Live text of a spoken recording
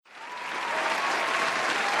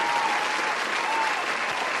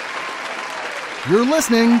You're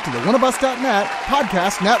listening to the oneofus.net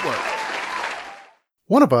podcast network.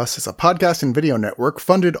 One of Us is a podcast and video network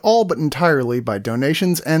funded all but entirely by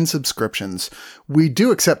donations and subscriptions. We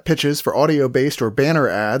do accept pitches for audio-based or banner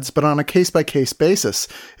ads, but on a case-by-case basis.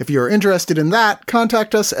 If you are interested in that,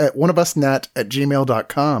 contact us at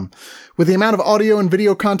oneofusnet@gmail.com. With the amount of audio and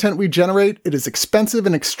video content we generate, it is expensive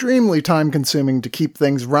and extremely time-consuming to keep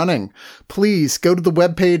things running. Please go to the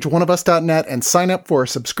webpage oneofus.net and sign up for a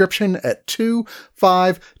subscription at $2,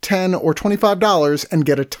 $5, $10, or $25 and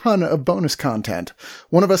get a ton of bonus content.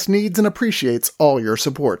 One of Us needs and appreciates all your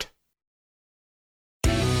support.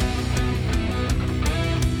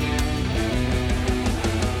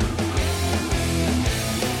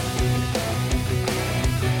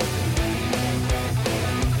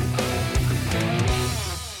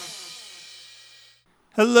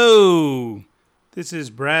 Hello, this is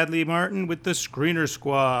Bradley Martin with the Screener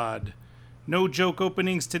Squad. No joke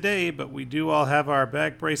openings today, but we do all have our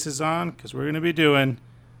back braces on because we're going to be doing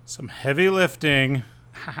some heavy lifting,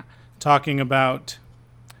 talking about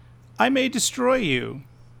I May Destroy You,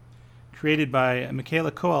 created by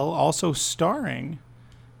Michaela Coel, also starring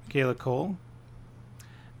Michaela Coel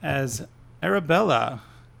as Arabella.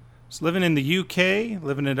 She's living in the UK,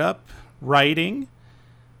 living it up, writing,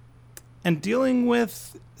 and dealing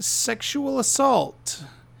with sexual assault,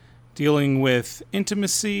 dealing with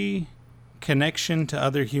intimacy, connection to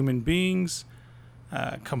other human beings,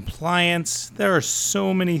 compliance. There are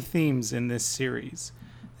so many themes in this series.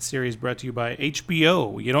 The series brought to you by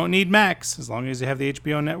HBO. You don't need Max. As long as you have the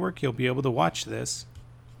HBO network, you'll be able to watch this.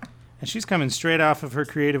 And she's coming straight off of her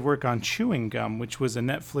creative work on Chewing Gum, which was a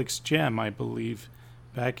Netflix gem, I believe,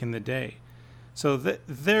 back in the day. So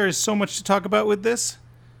there is so much to talk about with this.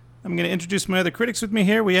 I'm going to introduce my other critics with me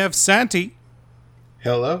here. We have Santi.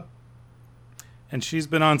 Hello. And she's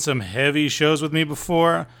been on some heavy shows with me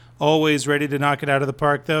before. Always ready to knock it out of the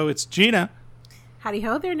park, though. It's Gina. Howdy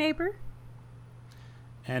ho there, neighbor.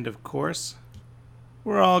 And, of course,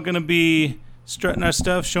 we're all going to be strutting our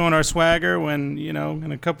stuff, showing our swagger when,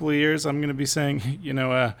 in a couple of years, I'm going to be saying,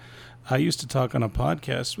 I used to talk on a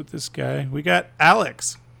podcast with this guy. We got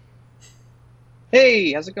Alex.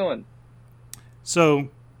 Hey, how's it going? So,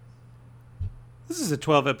 this is a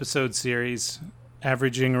 12-episode series,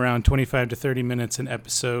 averaging around 25 to 30 minutes an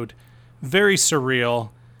episode. Very surreal,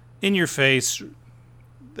 in your face.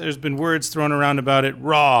 There's been words thrown around about it.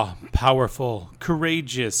 Raw, powerful,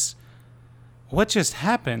 courageous. What just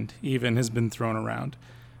happened, even, has been thrown around.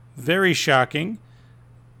 Very shocking.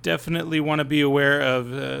 Definitely want to be aware of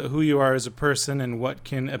who you are as a person and what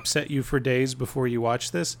can upset you for days before you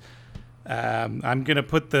watch this. I'm going to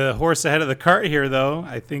put the horse ahead of the cart here, though.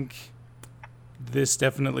 I think this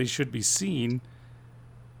definitely should be seen.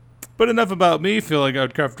 But enough about me feeling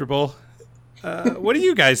uncomfortable. What do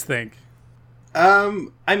you guys think?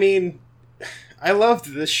 I mean, I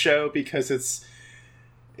loved this show because it's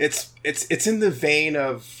in the vein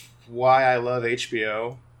of why I love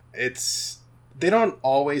HBO. They don't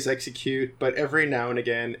always execute, but every now and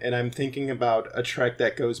again, and I'm thinking about a trek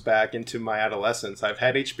that goes back into my adolescence. I've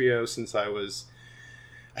had HBO since I was,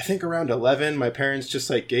 I think, around 11. My parents just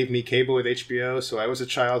gave me cable with HBO, so I was a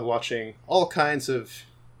child watching all kinds of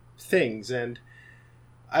things, and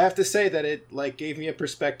I have to say that it gave me a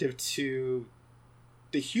perspective to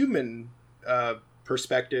the human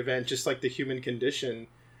perspective and just the human condition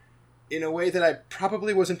in a way that I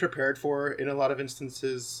probably wasn't prepared for in a lot of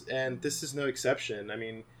instances, and this is no exception. I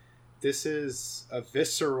mean, this is a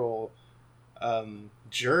visceral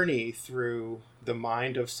journey through the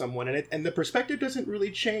mind of someone, and the perspective doesn't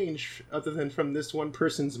really change other than from this one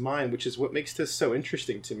person's mind, which is what makes this so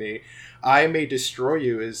interesting to me. I May Destroy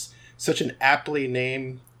You is such an apt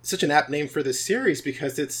name for this series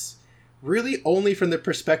because it's really only from the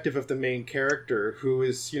perspective of the main character, who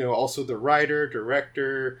is, also the writer,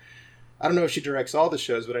 director. I don't know if she directs all the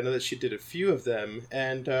shows, but I know that she did a few of them.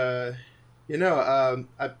 And,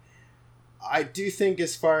 I do think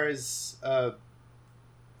as far as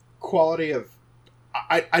quality of...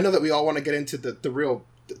 I know that we all want to get into the real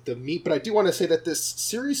the meat, but I do want to say that this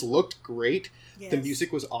series looked great. Yes. The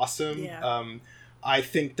music was awesome. Yeah. I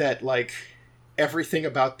think that, everything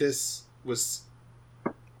about this was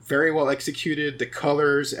very well executed. The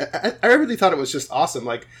colors, I really thought it was just awesome.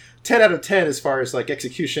 10 out of 10 as far as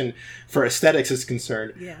execution for aesthetics is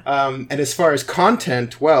concerned. Yeah. And as far as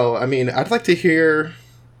content, well, I mean, I'd like to hear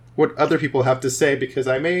what other people have to say, because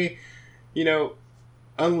I may,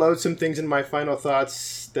 unload some things in my final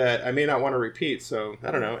thoughts that I may not want to repeat. So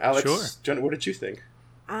I don't know, Alex, sure. Jen, what did you think?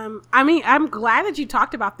 I'm glad that you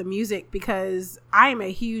talked about the music, because I am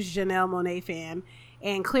a huge Janelle Monáe fan.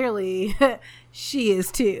 And clearly she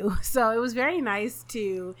is too. So it was very nice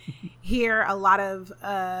to hear a lot of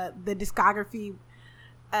the discography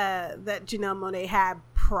that Janelle Monáe had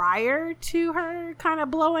prior to her kind of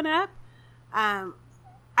blowing up.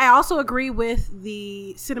 I also agree with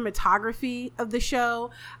the cinematography of the show.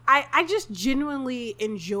 I just genuinely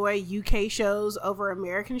enjoy UK shows over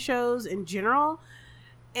American shows in general.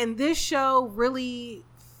 And this show really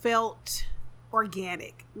felt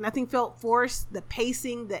organic. Nothing felt forced. The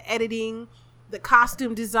pacing, the editing, the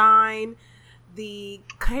costume design, the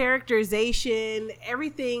characterization,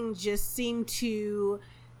 everything just seemed to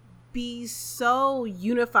be so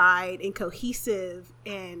unified and cohesive,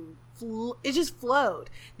 and it just flowed.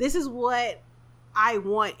 This is what I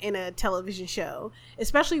want in a television show,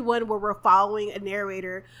 especially one where we're following a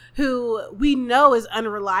narrator who we know is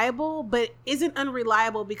unreliable, but isn't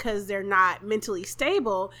unreliable because they're not mentally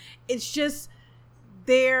stable. It's just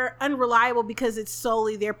they're unreliable because it's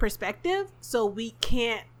solely their perspective. So we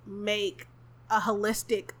can't make a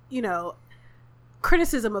holistic,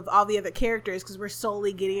 criticism of all the other characters because we're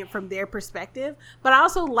solely getting it from their perspective. But I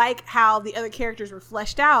also like how the other characters were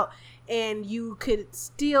fleshed out and you could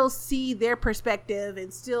still see their perspective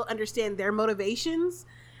and still understand their motivations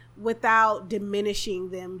without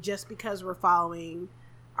diminishing them just because we're following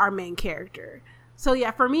our main character. So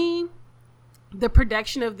yeah, for me, the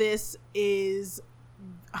production of this is,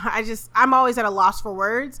 I'm always at a loss for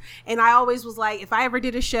words. And I always was like, if I ever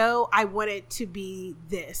did a show, I want it to be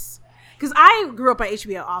this. Because I grew up on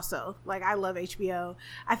HBO also. Like, I love HBO.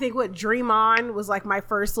 I think Dream On was like my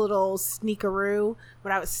first little sneakeroo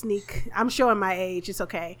when I would sneak. I'm showing my age. It's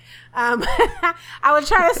okay. I would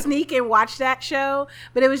try to sneak and watch that show.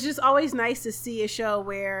 But it was just always nice to see a show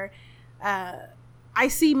where I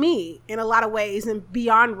see me in a lot of ways. And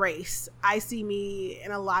beyond race, I see me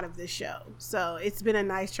in a lot of this show. So it's been a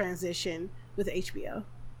nice transition with HBO.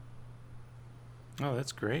 Oh,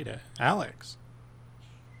 that's great. Alex.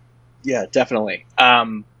 Yeah, definitely.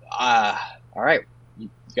 All right. You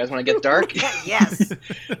guys want to get dark? Yes.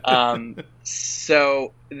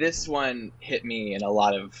 So this one hit me in a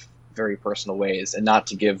lot of very personal ways, and not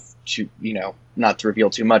to reveal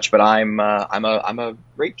too much, but I'm a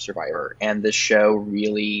rape survivor, and this show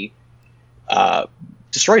really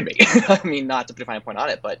destroyed me. I mean, not to put a fine point on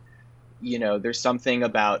it, but there's something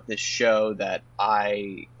about this show that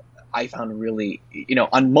I found really,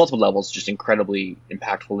 on multiple levels, just incredibly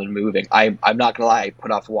impactful and moving. I'm not gonna lie, I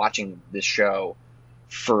put off watching this show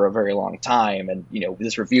for a very long time, and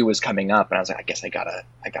this review was coming up, and I was like, I guess I gotta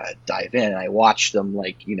dive in. And I watched them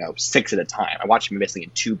 6 at a time. I watched them basically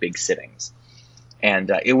in 2 big sittings, and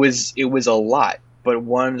it was a lot. But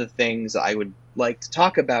one of the things I would like to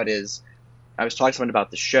talk about is, I was talking to someone about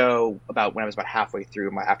the show about when I was about halfway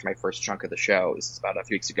through after my first chunk of the show. This is about a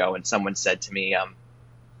few weeks ago, and someone said to me,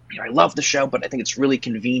 I love the show, but I think it's really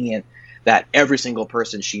convenient that every single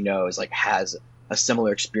person she knows has a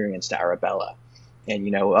similar experience to Arabella. And,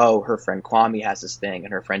 her friend Kwame has this thing,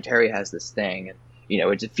 and her friend Terry has this thing, and,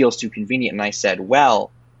 it feels too convenient. And I said,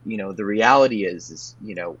 well, the reality is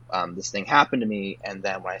this thing happened to me. And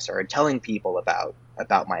then when I started telling people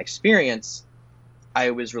about my experience,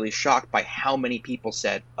 I was really shocked by how many people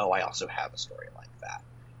said, oh, I also have a story like that.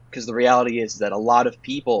 Because the reality is that a lot of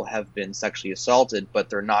people have been sexually assaulted, but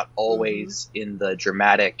they're not always in the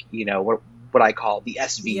dramatic, what I call the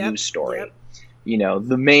SVU story. Yep.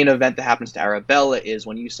 The main event that happens to Arabella is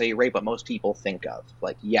when you say rape, what most people think of.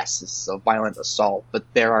 Yes, this is a violent assault, but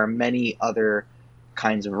there are many other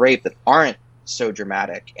kinds of rape that aren't so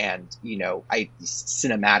dramatic and,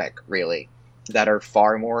 cinematic, really, that are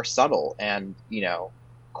far more subtle and,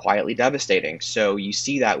 quietly devastating. So you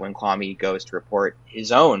see that when Kwame goes to report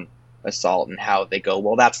his own assault and how they go,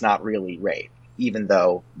 well, that's not really rape, even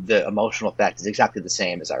though the emotional effect is exactly the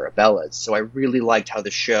same as Arabella's. So I really liked how the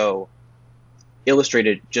show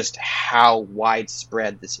illustrated just how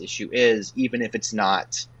widespread this issue is, even if it's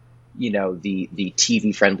not, the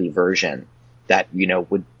TV friendly version that,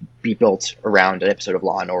 would be built around an episode of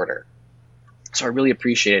Law and Order. So I really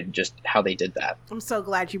appreciated just how they did that. I'm so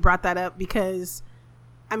glad you brought that up because,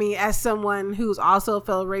 as someone who's also a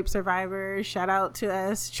fellow rape survivor, shout out to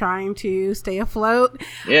us trying to stay afloat.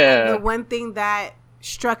 Yeah. The one thing that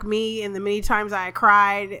struck me and the many times I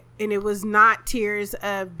cried, and it was not tears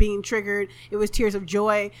of being triggered, it was tears of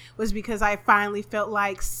joy, was because I finally felt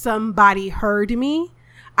like somebody heard me.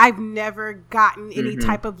 I've never gotten any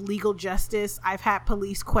type of legal justice. I've had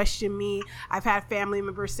police question me. I've had family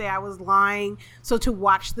members say I was lying. So to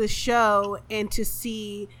watch the show and to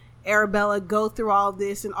see Arabella go through all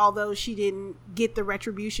this, and although she didn't get the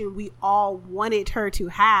retribution we all wanted her to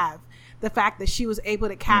have, the fact that she was able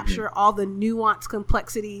to capture all the nuanced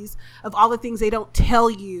complexities of all the things they don't tell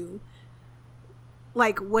you,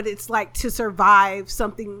 like what it's like to survive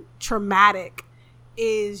something traumatic,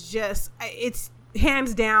 is just, it's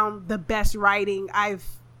hands down the best writing I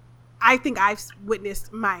think I've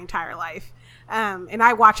witnessed my entire life. And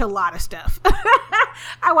I watch a lot of stuff.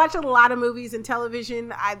 I watch a lot of movies and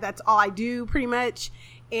television. That's all I do pretty much.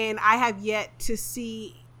 And I have yet to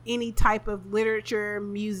see any type of literature,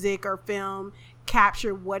 music, or film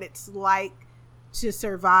capture what it's like to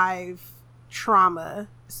survive trauma,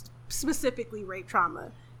 specifically rape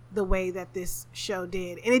trauma, the way that this show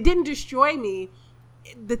did. And it didn't destroy me.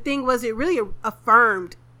 The thing was, it really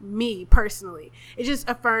affirmed me personally. It just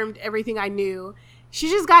affirmed everything I knew. She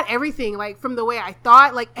just got everything, like, from the way I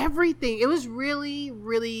thought, like, everything. It was really,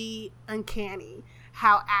 really uncanny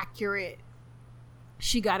how accurate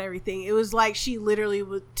she got everything. It was like she literally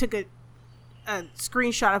took a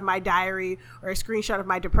screenshot of my diary or a screenshot of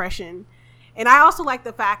my depression. And I also like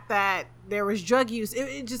the fact that there was drug use.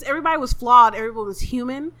 It just, everybody was flawed. Everyone was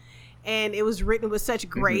human. And it was written with such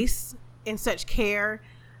grace and such care.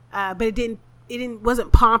 But it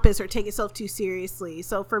wasn't pompous or take itself too seriously.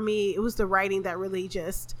 So for me, it was the writing that really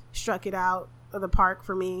just struck it out of the park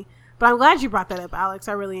for me. But I'm glad you brought that up, Alex.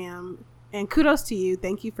 I really am. And kudos to you.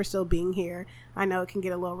 Thank you for still being here. I know it can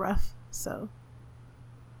get a little rough. So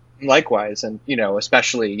likewise. And,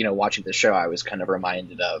 especially, watching the show, I was kind of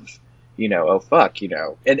reminded of, oh, fuck,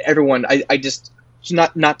 and everyone, I just,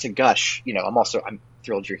 not to gush, I'm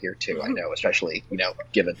thrilled you're here too. I know, especially,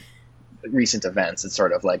 given recent events, it's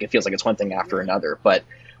sort of like, it feels like it's one thing after another. But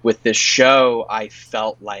with this show, I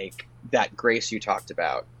felt like that grace you talked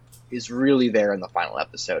about is really there in the final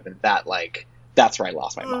episode. And that, like, that's where I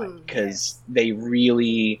lost my mind, because they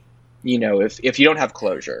really, if you don't have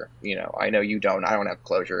closure, I know you don't, I don't have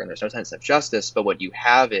closure, and there's no sense of justice, but what you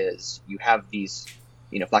have is, you have these,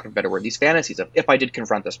 for lack of a better word, these fantasies of, if I did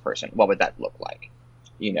confront this person, what would that look like?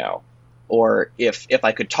 Or if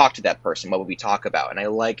I could talk to that person, what would we talk about? And I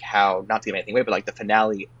like how, not to give anything away, but like the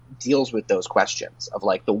finale deals with those questions of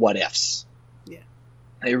like the what ifs. Yeah.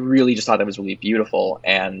 I really just thought that was really beautiful.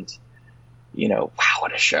 And, wow,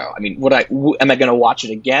 what a show. I mean, am I going to watch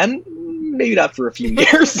it again? Maybe not for a few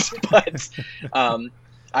years, but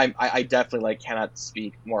I definitely cannot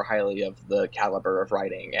speak more highly of the caliber of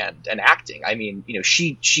writing and acting. I mean,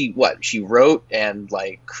 she wrote and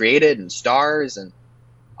created and stars and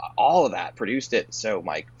all of that, produced it. So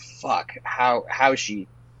fuck, how she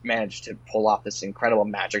managed to pull off this incredible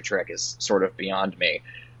magic trick is sort of beyond me.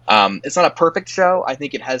 It's not a perfect show. I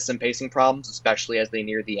think it has some pacing problems, especially as they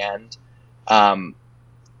near the end.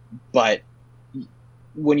 But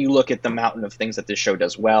when you look at the mountain of things that this show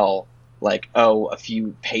does well, a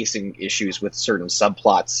few pacing issues with certain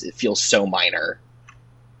subplots, it feels so minor.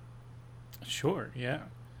 Sure, yeah.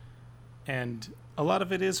 And a lot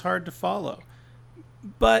of it is hard to follow.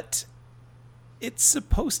 But it's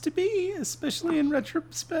supposed to be, especially in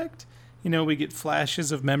retrospect. We get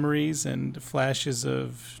flashes of memories and flashes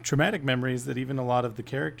of traumatic memories that even a lot of the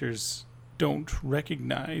characters don't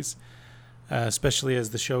recognize, especially as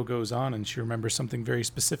the show goes on and she remembers something very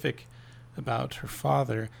specific about her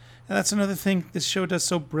father. And that's another thing this show does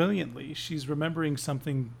so brilliantly. She's remembering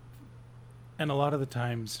something, and a lot of the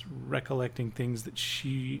times recollecting things that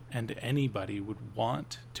she and anybody would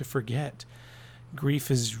want to forget.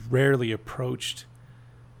 Grief is rarely approached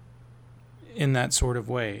in that sort of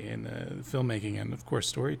way in filmmaking and, of course,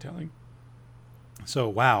 storytelling. So,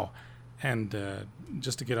 wow. And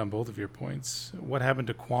just to get on both of your points, what happened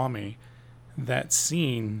to Kwame, that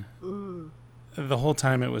scene, the whole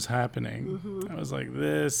time it was happening, I was like,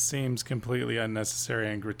 this seems completely unnecessary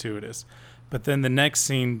and gratuitous. But then the next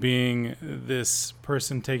scene being this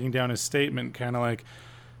person taking down his statement, kind of like,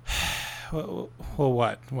 well,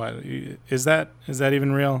 what? Is that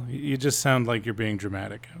even real? You just sound like you're being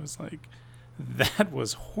dramatic. I was like, that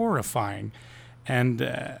was horrifying. And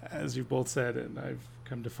as you both said, and I've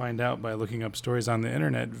come to find out by looking up stories on the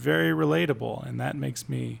internet, very relatable. And that makes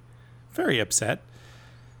me very upset.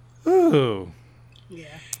 Ooh. Yeah.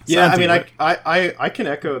 Yeah, Santi, I can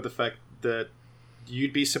echo the fact that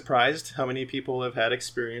you'd be surprised how many people have had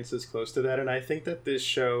experiences close to that. And I think that this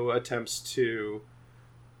show attempts to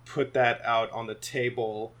put that out on the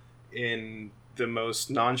table in the most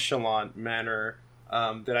nonchalant manner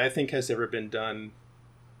that I think has ever been done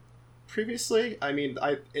previously. I mean,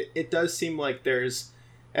 it does seem like there's,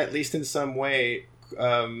 at least in some way,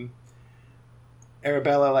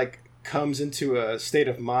 Arabella comes into a state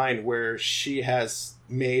of mind where she has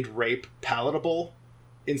made rape palatable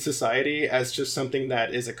in society as just something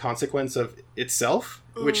that is a consequence of itself,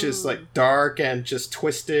 which is dark and just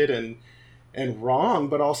twisted and and wrong,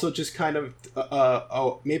 but also just kind of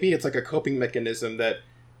maybe it's like a coping mechanism that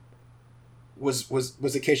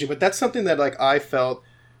was occasioned. But that's something that like I felt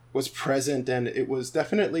was present, and it was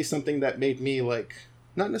definitely something that made me like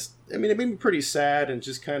it made me pretty sad, and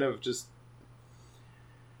just kind of just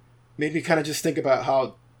made me kind of just think about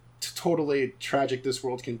how totally tragic this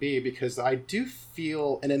world can be, because I do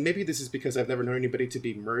feel, and then maybe this is because I've never known anybody to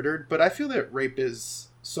be murdered, but I feel that rape is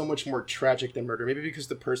so much more tragic than murder. Maybe because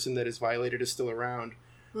the person that is violated is still around.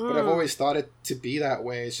 But I've always thought it to be that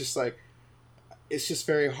way. It's just like, it's just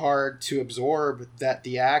very hard to absorb that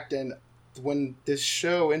the act. And when this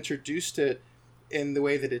show introduced it in the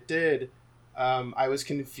way that it did, I was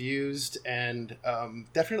confused and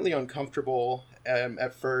definitely uncomfortable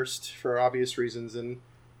at first for obvious reasons. And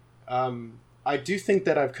I do think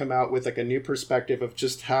that I've come out with like a new perspective of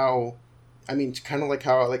just how, I mean, kind of like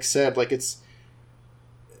how Alex said, like it's,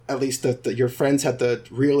 at least that your friends had the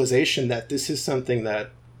realization that this is something that,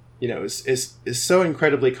 you know, is so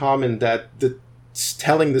incredibly common that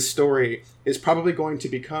telling the story is probably going to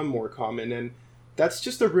become more common. And that's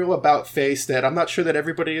just a real about face that I'm not sure that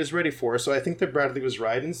everybody is ready for. So I think that Bradley was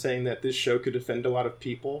right in saying that this show could offend a lot of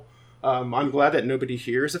people. I'm glad that nobody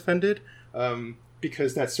here is offended,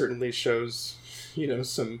 because that certainly shows, you know,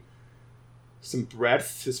 some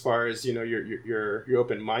breadth as far as, you know, your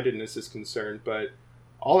open-mindedness is concerned. But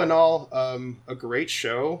all in all, a great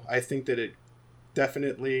show. I think that it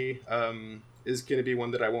definitely is going to be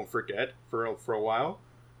one that I won't forget for a while.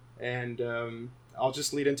 And I'll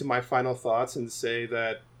just lead into my final thoughts and say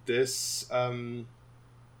that this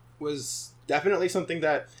was definitely something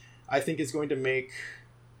that I think is going to make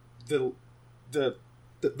the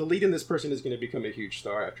lead in this person is going to become a huge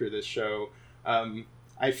star after this show.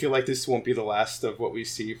 I feel like this won't be the last of what we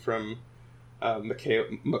see from Michaela.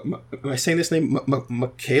 Am I saying this name?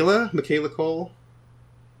 Michaela Cole?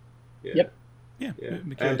 Yeah. Yep. Yeah.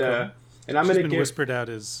 And I'm She's going to been whispered out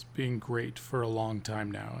as being great for a long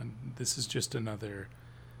time now, and this is just another,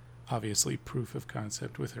 obviously, proof of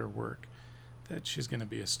concept with her work that she's going to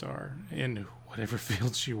be a star in whatever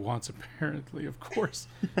field she wants, apparently, of course.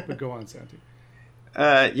 But go on, Santi.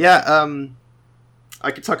 I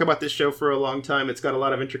could talk about this show for a long time. It's got a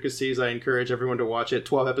lot of intricacies. I encourage everyone to watch it.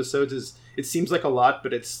 12 episodes it seems like a lot,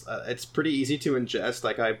 but it's pretty easy to ingest.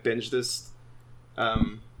 Like I binged this,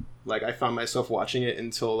 like I found myself watching it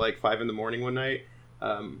until like 5 a.m. one night.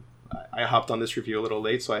 I hopped on this review a little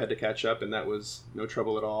late, so I had to catch up, and that was no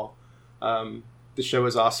trouble at all. The show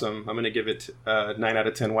is awesome. I'm going to give it 9 out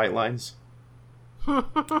of 10 white lines.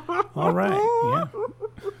 All right. Yeah.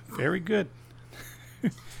 Very good.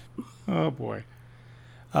 Oh, boy.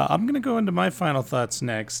 I'm going to go into my final thoughts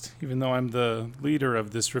next, even though I'm the leader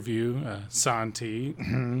of this review, Santi.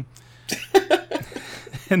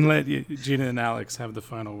 And let Gina and Alex have the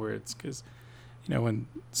final words, because, you know, when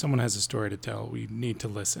someone has a story to tell, we need to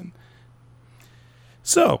listen.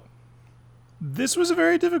 So, this was a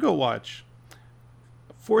very difficult watch.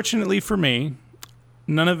 Fortunately for me,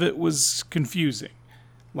 none of it was confusing.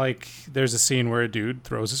 Like, there's a scene where a dude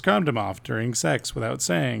throws his condom off during sex without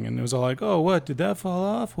saying, and it was all like, oh, what, did that fall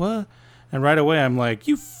off? What? And right away I'm like,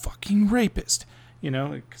 you fucking rapist. You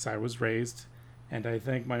know, because I was raised, and I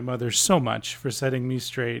thank my mother so much for setting me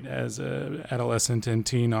straight as an adolescent and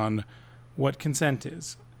teen on what consent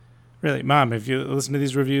is. Really, Mom, if you listen to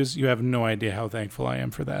these reviews, you have no idea how thankful I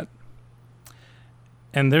am for that.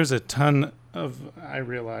 And there's a ton of, I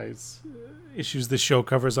realize, issues the show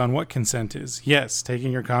covers on what consent is. Yes,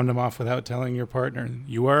 taking your condom off without telling your partner.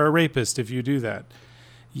 You are a rapist if you do that.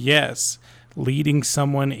 Yes, leading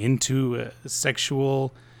someone into a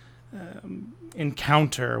sexual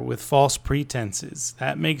encounter with false pretenses.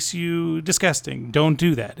 That makes you disgusting. Don't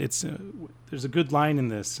do that. There's a good line in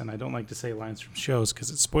this, and I don't like to say lines from shows because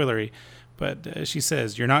it's spoilery, but she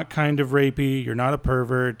says, you're not kind of rapey, you're not a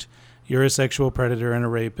pervert, you're a sexual predator and a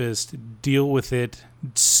rapist. Deal with it.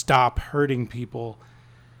 Stop hurting people.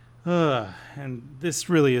 And this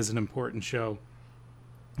really is an important show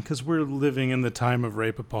because we're living in the time of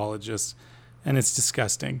rape apologists, and it's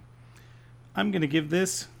disgusting. I'm going to give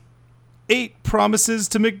this 8 promises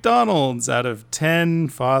to McDonald's out of 10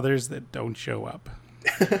 fathers that don't show up.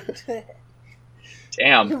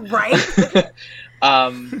 Damn. Right?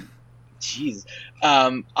 Jeez.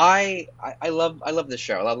 I love this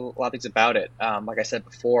show. I love a lot of things about it. Like I said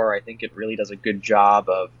before, I think it really does a good job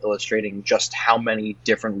of illustrating just how many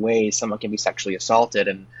different ways someone can be sexually assaulted.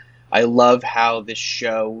 And I love how this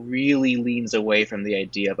show really leans away from the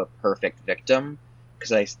idea of a perfect victim,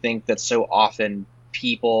 because I think that so often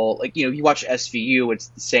people, like, you know, you watch SVU, it's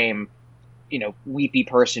the same weepy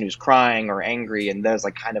person who's crying or angry, and there's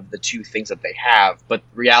like kind of the two things that they have. But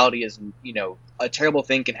reality is, a terrible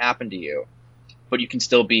thing can happen to you, but you can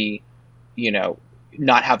still be,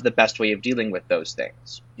 not have the best way of dealing with those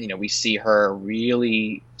things. We see her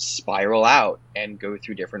really spiral out and go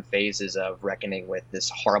through different phases of reckoning with this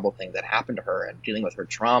horrible thing that happened to her and dealing with her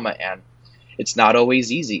trauma. And it's not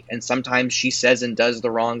always easy. And sometimes she says and does the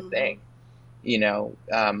wrong thing, and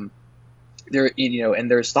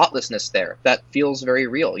there's thoughtlessness there that feels very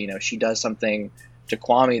real. She does something to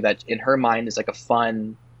Kwame that in her mind is like a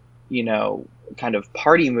fun, kind of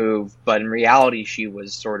party move, but in reality she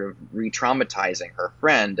was sort of re-traumatizing her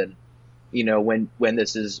friend. And when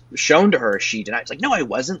this is shown to her, she denies, like, no, I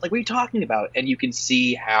wasn't. Like, what are you talking about? And you can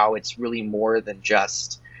see how it's really more than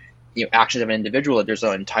just actions of an individual. That there's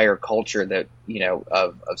an entire culture that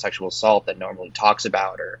of sexual assault that normally talks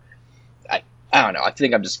about. Or I don't know. I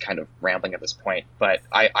think I'm just kind of rambling at this point, but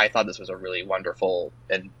I thought this was a really wonderful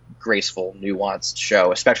and graceful, nuanced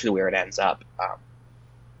show, especially where it ends up.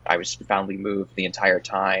 I was profoundly moved the entire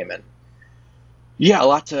time, and a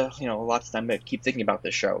lot to I'm gonna keep thinking about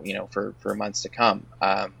this show, for months to come.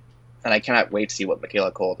 And I cannot wait to see what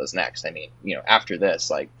Michaela Cole does next. I mean, after this,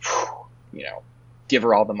 like, give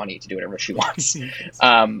her all the money to do whatever she wants.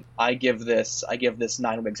 I give this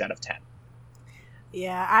 9 wigs out of 10.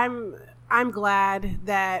 Yeah, I'm glad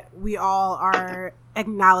that we all are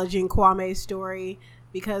acknowledging Kwame's story,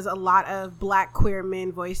 because a lot of Black queer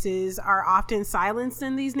men voices are often silenced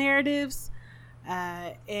in these narratives.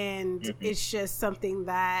 And it's just something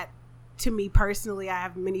that, to me personally, I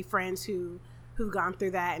have many friends who've gone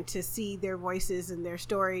through that, and to see their voices and their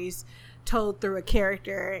stories told through a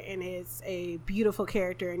character, and it's a beautiful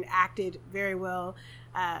character and acted very well.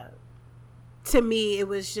 To me, it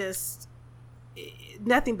was just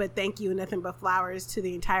nothing but thank you and nothing but flowers to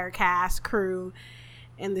the entire cast, crew,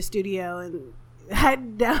 and the studio. And I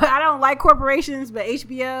don't like corporations, but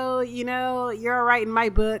HBO, you're all right in my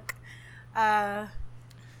book. I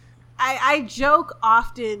joke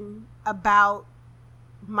often about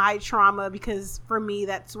my trauma, because for me,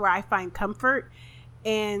 that's where I find comfort.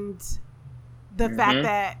 And the fact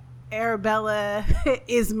that Arabella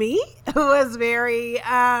is me was very,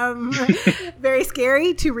 very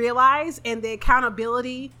scary to realize. And the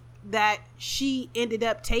accountability that she ended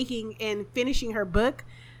up taking and finishing her book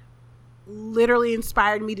literally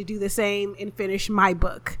inspired me to do the same and finish my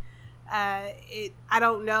book. I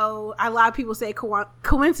don't know. A lot of people say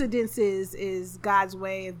coincidences is God's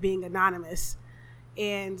way of being anonymous.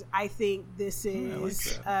 And I think this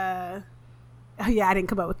is, I didn't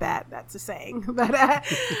come up with that. That's a saying. But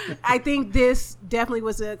I think this definitely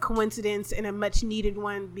was a coincidence, and a much needed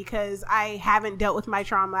one, because I haven't dealt with my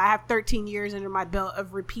trauma. I have 13 years under my belt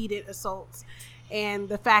of repeated assaults. And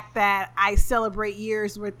the fact that I celebrate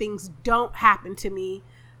years where things don't happen to me,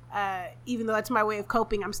 even though it's my way of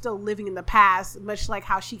coping, I'm still living in the past, much like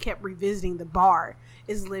how she kept revisiting the bar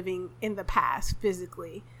is living in the past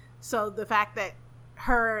physically. So the fact that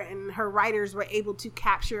her and her writers were able to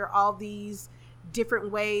capture all these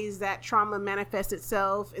different ways that trauma manifests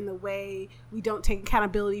itself, in the way we don't take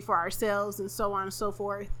accountability for ourselves, and so on and so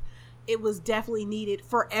forth, it was definitely needed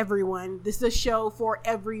for everyone. This is a show for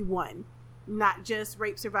everyone, not just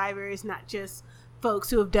rape survivors, not just folks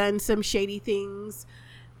who have done some shady things.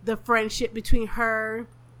 The friendship between her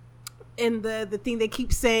and the thing they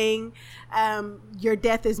keep saying, your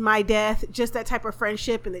death is my death, just that type of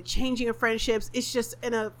friendship, and the changing of friendships. It's just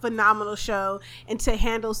a phenomenal show. And to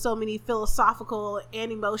handle so many philosophical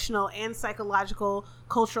and emotional and psychological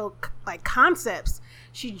cultural concepts,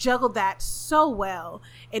 she juggled that so well,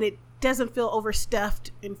 and it doesn't feel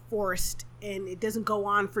overstuffed and forced, and it doesn't go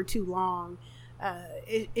on for too long.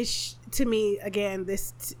 To me, again,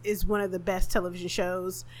 this is one of the best television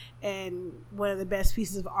shows and one of the best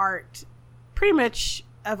pieces of art, pretty much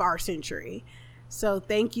of our century. So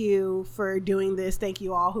thank you for doing this. Thank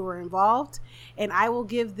you all who were involved. And I will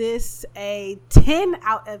give this a 10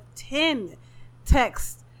 out of 10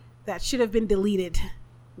 texts that should have been deleted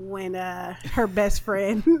when her best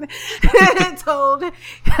friend told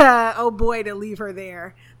oh boy to leave her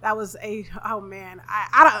there. That was I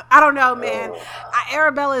don't know, man.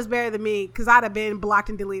 Arabella is better than me, because I'd have been blocked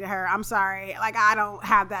and deleted her. I'm sorry, I don't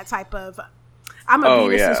have that type of, I'm a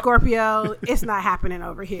Venus and Scorpio. It's not happening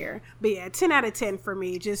over here. But yeah, 10 out of 10 for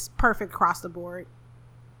me, just perfect across the board.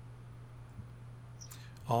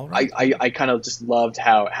 All right. I kind of just loved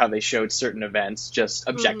how they showed certain events just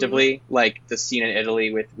objectively, like the scene in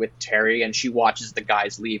Italy with Terry, and she watches the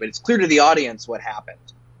guys leave, and it's clear to the audience what happened.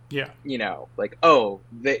 Yeah.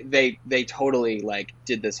 They totally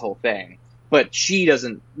did this whole thing. but she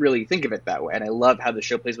doesn't really think of it that way. And I love how the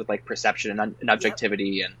show plays with like perception and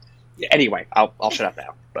objectivity. And anyway, I'll shut up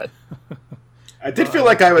now. But I did feel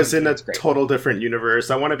like I was in a total different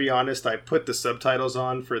universe. I want to be honest, I put the subtitles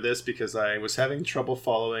on for this because I was having trouble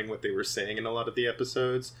following what they were saying in a lot of the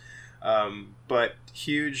episodes. But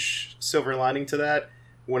huge silver lining to that,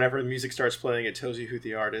 whenever the music starts playing, it tells you who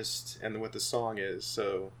the artist and what the song is.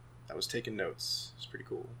 So I was taking notes. It's pretty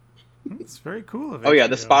cool. It's very cool of it. Oh yeah,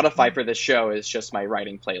 the Spotify for this show is just my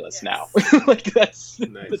writing playlist now. Like that's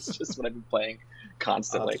just what I've been playing I'll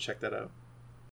constantly. have to check that out.